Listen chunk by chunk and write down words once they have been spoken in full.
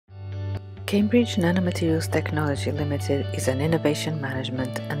Cambridge Nanomaterials Technology Ltd is an innovation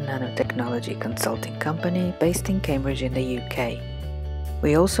management and nanotechnology consulting company based in Cambridge in the UK.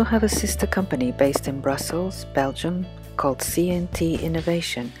 We also have a sister company based in Brussels, Belgium, called CNT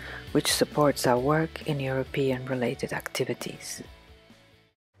Innovation, which supports our work in European-related activities.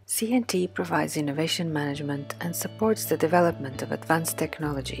 CNT provides innovation management and supports the development of advanced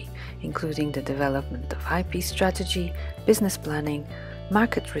technology, including the development of IP strategy, business planning,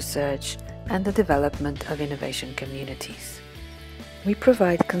 market research, and the development of innovation communities. We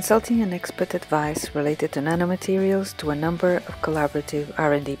provide consulting and expert advice related to nanomaterials to a number of collaborative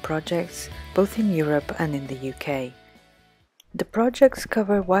R&D projects, both in Europe and in the UK. The projects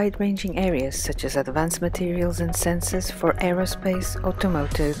cover wide-ranging areas such as advanced materials and sensors for aerospace,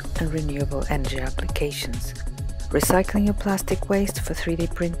 automotive, and renewable energy applications, recycling of plastic waste for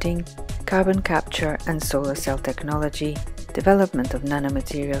 3D printing, carbon capture and solar cell technology, development of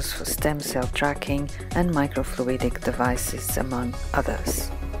nanomaterials for stem cell tracking and microfluidic devices, among others.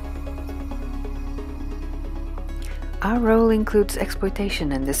 Our role includes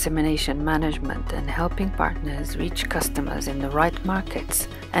exploitation and dissemination management and helping partners reach customers in the right markets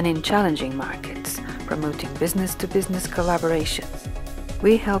and in challenging markets, promoting business-to-business collaborations.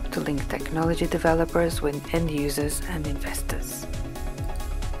 We help to link technology developers with end users and investors.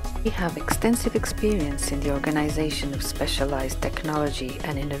 We have extensive experience in the organization of specialized technology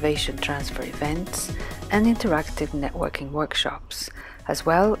and innovation transfer events and interactive networking workshops, as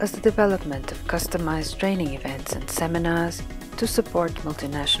well as the development of customized training events and seminars to support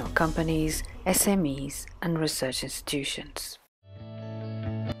multinational companies, SMEs, and research institutions.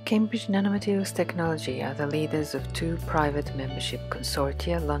 Cambridge Nanomaterials Technology are the leaders of two private membership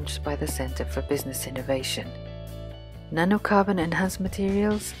consortia launched by the Centre for Business Innovation: Nanocarbon Enhanced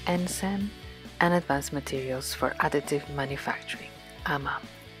Materials, NCEM, and Advanced Materials for Additive Manufacturing, AMA.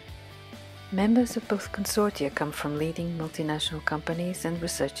 Members of both consortia come from leading multinational companies and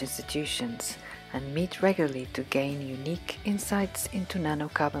research institutions and meet regularly to gain unique insights into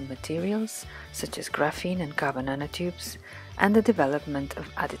nanocarbon materials such as graphene and carbon nanotubes and the development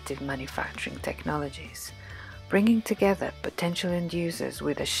of additive manufacturing technologies, bringing together potential end users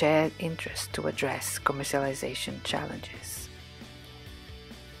with a shared interest to address commercialization challenges.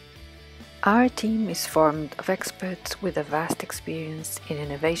 Our team is formed of experts with a vast experience in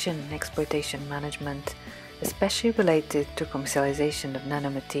innovation and exploitation management, especially related to commercialization of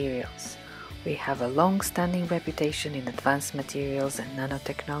nanomaterials. We have a long-standing reputation in advanced materials and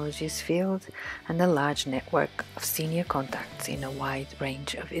nanotechnologies field and a large network of senior contacts in a wide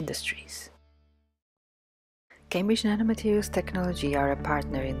range of industries. Cambridge Nanomaterials Technology are a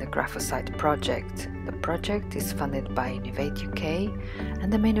partner in the Graphosite project. The project is funded by Innovate UK,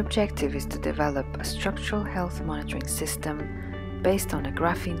 and the main objective is to develop a structural health monitoring system based on a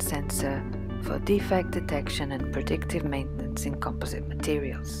graphene sensor for defect detection and predictive maintenance in composite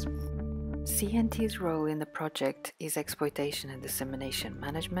materials. CNT's role in the project is exploitation and dissemination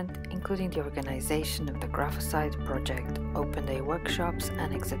management, including the organization of the Graphosite project, open day workshops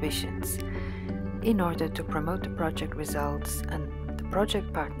and exhibitions, in order to promote the project results and the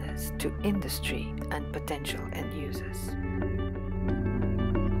project partners to industry and potential end users.